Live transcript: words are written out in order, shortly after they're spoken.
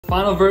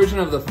final version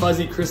of the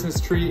fuzzy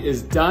Christmas tree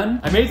is done.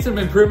 I made some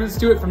improvements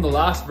to it from the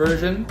last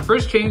version. The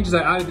first change is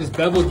I added this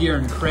bevel gear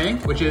and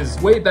crank, which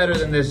is way better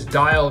than this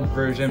dialed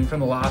version from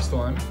the last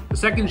one. The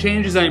second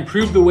change is I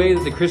improved the way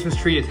that the Christmas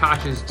tree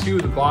attaches to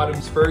the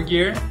bottom spur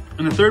gear.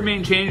 And the third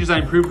main change is I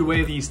improved the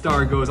way the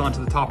star goes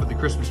onto the top of the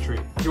Christmas tree.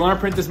 If you want to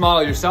print this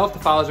model yourself, the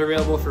files are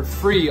available for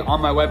free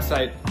on my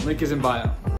website. Link is in bio.